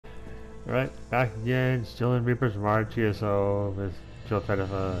Alright, back again, still in Reaper's March GSO with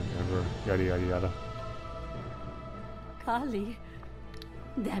Jo'Fedefa and Ember, yada yada yada. Kali.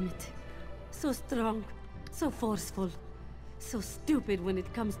 Damn it. So strong, so forceful, so stupid when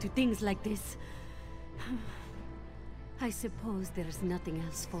it comes to things like this. I suppose there's nothing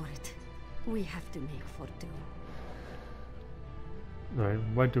else for it. We have to make for Dune. Alright,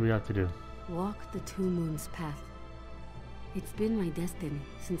 what do we have to do? Walk the Two Moons path. It's been my destiny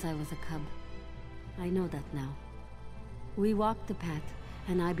since I was a cub. I know that now. We walk the path,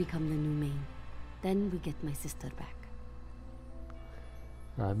 and I become the new main. Then we get my sister back.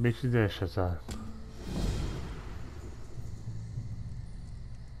 Myślę, że za.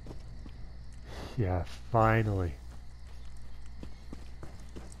 Yeah, finally.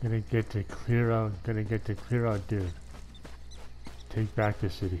 Gonna get to clear out Dune. Take back the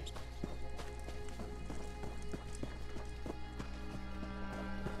city.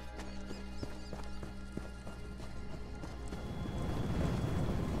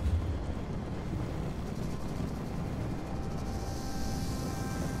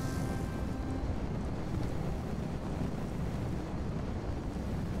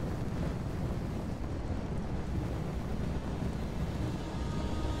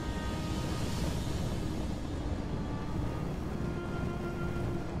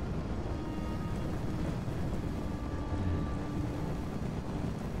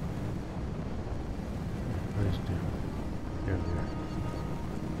 Where's Dune? Here we are.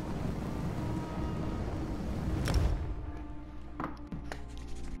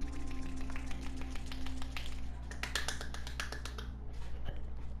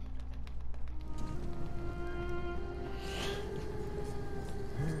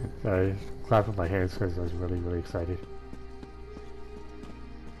 Sorry, clapping my hands because I was really excited.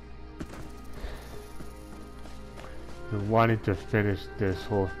 Been wanting to finish this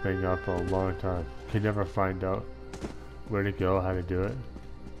whole thing up for a long time. Could never find out where to go, how to do it.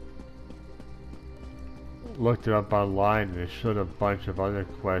 Looked it up online and it showed a bunch of other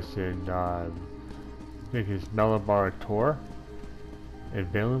quests in, I think it's Malabar Tor in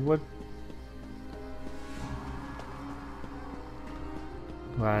Valenwood.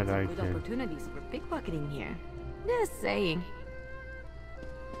 Glad I Good can. opportunities for pickpocketing here. Just saying.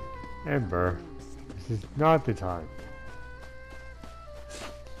 Ember, this is not the time.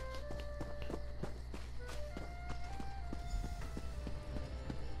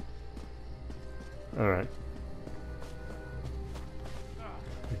 Alright.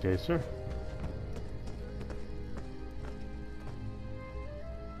 Good day, sir.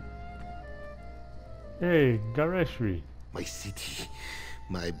 Hey, Gareshri. My city.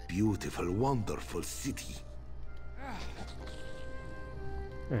 My beautiful, wonderful city.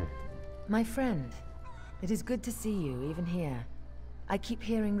 Hey. My friend, it is good to see you, even here. I keep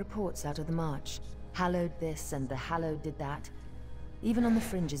hearing reports out of the March. Hallowed this and the Hallowed did that. Even on the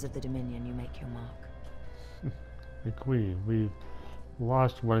fringes of the Dominion, you make your mark. The Queen, we've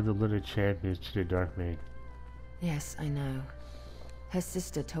lost one of the little champions to the Dark Maid. Yes, I know. Her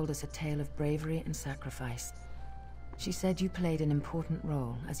sister told us a tale of bravery and sacrifice. She said you played an important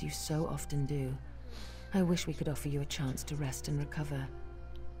role, as you so often do. I wish we could offer you a chance to rest and recover.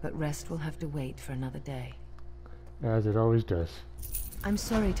 But rest will have to wait for another day. As it always does. I'm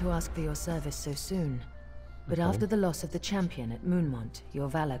sorry to ask for your service so soon, but Okay. after the loss of the champion at Moonmont, your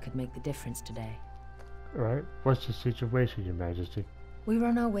valor could make the difference today. Alright, what's the situation, Your Majesty? We were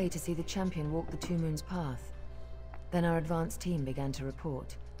on our way to see the champion walk the Two Moons path. Then our advance team began to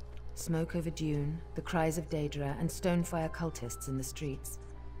report. Smoke over Dune, the cries of Daedra, and Stonefire cultists in the streets.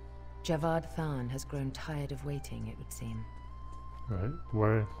 Javad Tharn has grown tired of waiting, it would seem.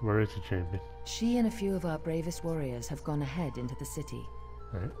 Alright, where is the champion? She and a few of our bravest warriors have gone ahead into the city.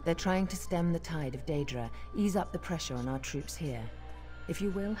 Alright. They're trying to stem the tide of Daedra, ease up the pressure on our troops here. If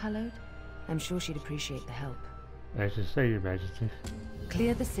you will, Hallowed, I'm sure she'd appreciate the help. As you say, Your Majesty.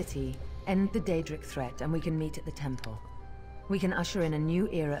 Clear the city, end the Daedric threat, and we can meet at the temple. We can usher in a new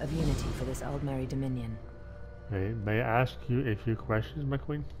era of unity for this Aldmeri Dominion. May I ask you a few questions, my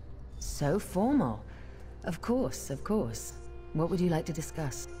queen? So formal. Of course, of course. What would you like to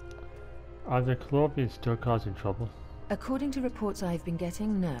discuss? Are the Colovians still causing trouble? According to reports I've been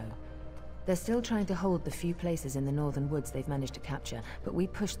getting, no. They're still trying to hold the few places in the northern woods they've managed to capture, but we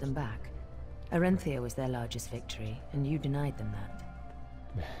pushed them back. Arenthia was their largest victory, and you denied them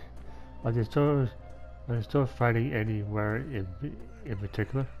that. Are they still fighting anywhere in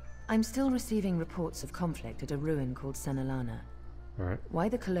particular? I'm still receiving reports of conflict at a ruin called Senalana. Alright. Why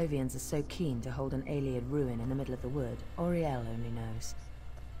the Colovians are so keen to hold an Ayleid ruin in the middle of the wood, Auriel only knows.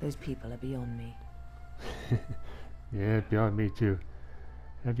 Those people are beyond me. Yeah, beyond me too.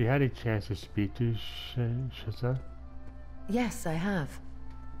 Have you had a chance to speak to Shaza? Yes, I have.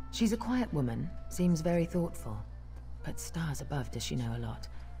 She's a quiet woman, seems very thoughtful. But stars above does she know a lot.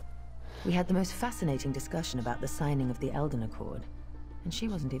 We had the most fascinating discussion about the signing of the Elden Accord, and she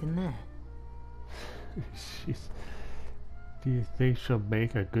wasn't even there. Do you think she'll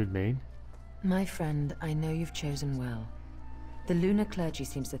make a good main? My friend, I know you've chosen well. The lunar clergy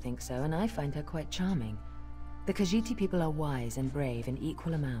seems to think so, and I find her quite charming. The Khajiiti people are wise and brave in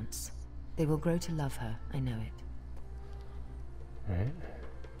equal amounts. They will grow to love her, I know it. Right.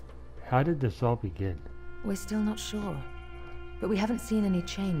 How did this all begin? We're still not sure. But we haven't seen any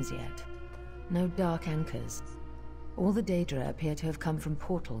chains yet. No dark anchors. All the Daedra appear to have come from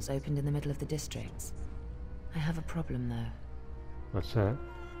portals opened in the middle of the districts. I have a problem, though. What's that?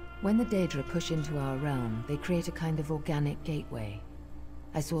 When the Daedra push into our realm, they create a kind of organic gateway.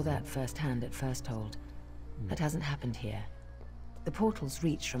 I saw that firsthand at First Hold. That hasn't happened here. The portals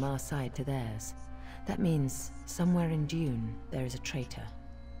reach from our side to theirs. That means, somewhere in Dune, there is a traitor.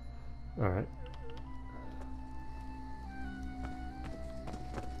 Alright.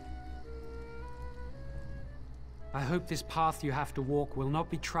 I hope this path you have to walk will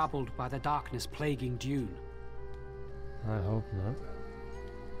not be troubled by the darkness plaguing Dune. I hope not.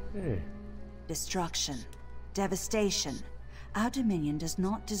 Hey. Destruction. Devastation. Our Dominion does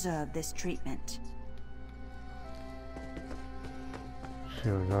not deserve this treatment.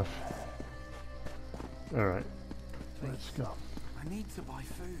 Sure enough. Alright. Let's go. I need to buy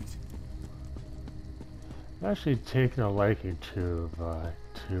food. I'm actually taking a liking to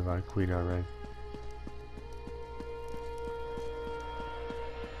Queen already.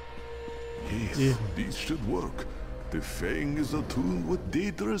 Yes, this should work. The Fang is attuned with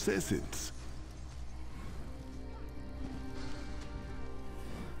Daedra's essence.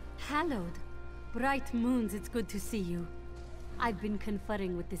 Hallowed. Bright moons, it's good to see you. I've been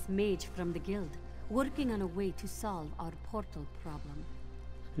conferring with this mage from the guild, working on a way to solve our portal problem.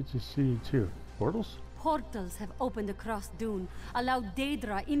 It's good to see you too. Portals? Portals have opened across Dune, allowed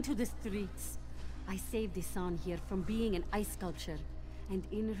Daedra into the streets. I saved Isan here from being an ice sculpture, and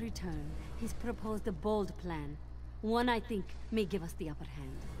in return, he's proposed a bold plan. One I think may give us the upper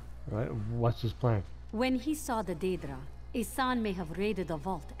hand. Alright, what's his plan? When he saw the Daedra, Isan may have raided a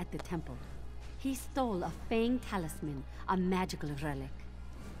vault at the temple. He stole a Fang talisman, a magical relic.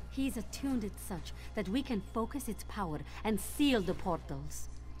 He's attuned it such that we can focus its power and seal the portals.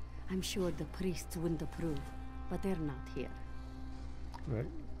 I'm sure the priests wouldn't approve, but they're not here. Right.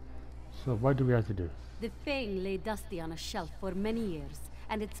 So what do we have to do? The Fang lay dusty on a shelf for many years,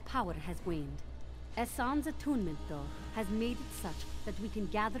 and its power has waned. Isan's attunement, though, has made it such that we can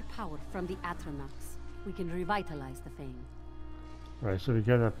gather power from the Atronachs. We can revitalize the Fang. Right, so we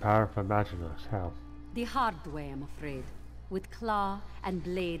get that power from Atronachs. How? The hard way, I'm afraid. With claw and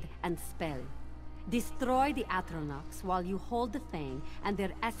blade and spell. Destroy the Atronachs while you hold the Fang, and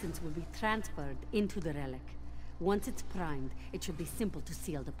their essence will be transferred into the relic. Once it's primed, it should be simple to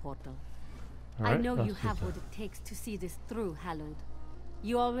seal the portal. Right, I know you have what it takes to see this through, Hallowed.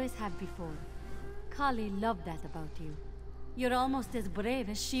 You always have before. Kali loved that about you. You're almost as brave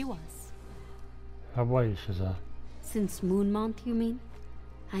as she was. How about you, Shaza? Since Moonmount, you mean?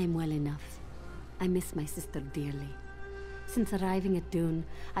 I am well enough. I miss my sister dearly. Since arriving at Dune,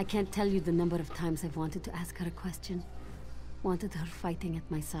 I can't tell you the number of times I've wanted to ask her a question. Wanted her fighting at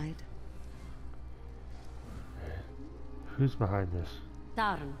my side. Who's behind this?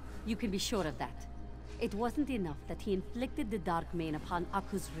 Darn, you can be sure of that. It wasn't enough that he inflicted the Dark Mane upon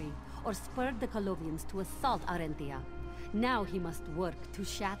Akuzri, or spurred the Colovians to assault Arentia. Now he must work to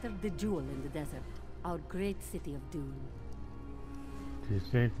shatter the jewel in the desert, our great city of Dune. Do you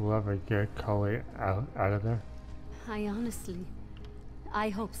think we'll ever get Kali out of there? I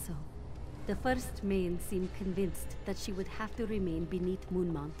hope so. The first Mane seemed convinced that she would have to remain beneath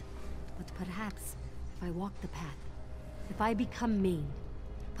Moonmount. But perhaps, if I walk the path, if I become Mane,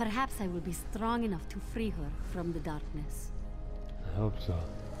 perhaps I will be strong enough to free her from the darkness. I hope so.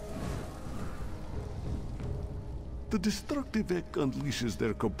 The destructive Ek unleashes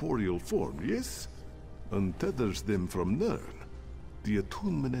their corporeal form, yes? Untethers them from Nirn. The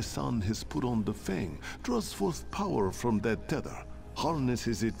attunement Isan has put on the Fang draws forth power from that tether,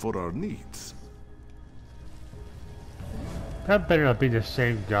 harnesses it for our needs. That better not be the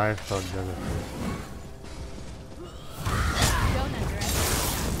same guy from the other place.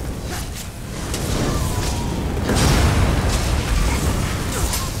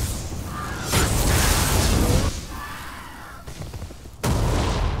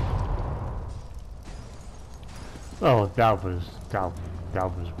 Oh, that was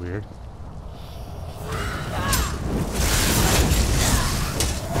weird.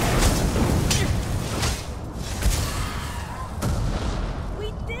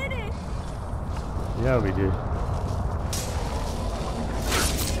 Yeah, we did.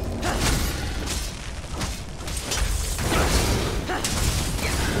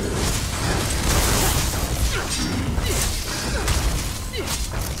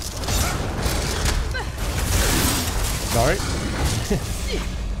 Sorry.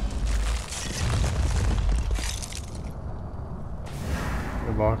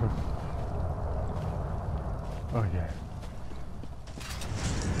 You're welcome. Okay.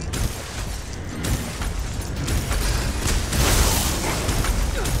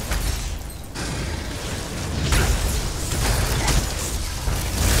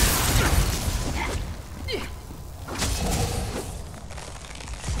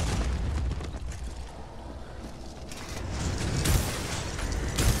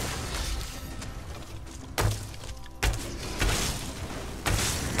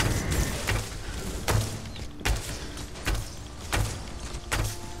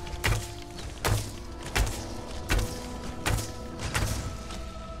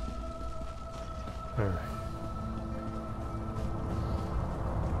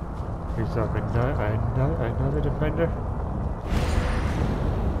 He's up another defender.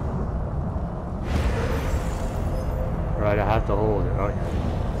 Right, I have to hold it. Okay.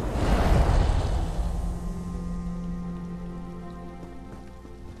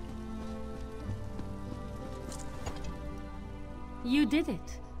 You did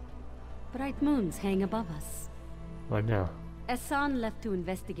it. Bright moons hang above us. What now? Hassan left to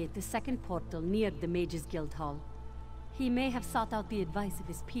investigate the second portal near the Mages Guild Hall. He may have sought out the advice of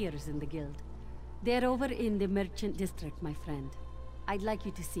his peers in the guild. They're over in the Merchant District, my friend. I'd like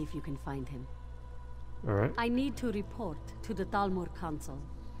you to see if you can find him. Alright. I need to report to the Thalmor Council.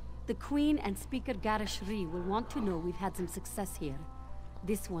 The Queen and Speaker Garishri will want to know we've had some success here.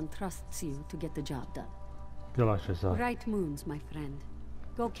 This one trusts you to get the job done. Good luck, yourself. Bright moons, my friend.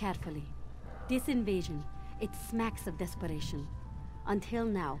 Go carefully. This invasion, it smacks of desperation. Until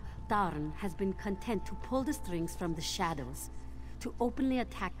now, Tharn has been content to pull the strings from the shadows, to openly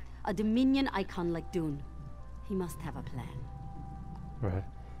attack a Dominion icon like Dune. He must have a plan. Right.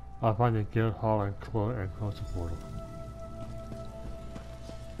 I'll find the guild hall and close the portal.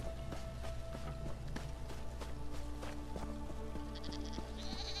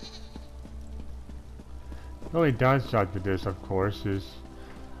 The only downside to this, of course, is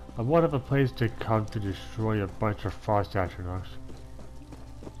I won't have a place to come to destroy a bunch of frost astronauts.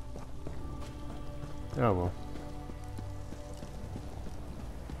 Oh well.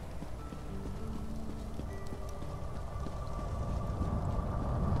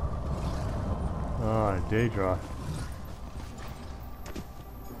 Ah, Daedra.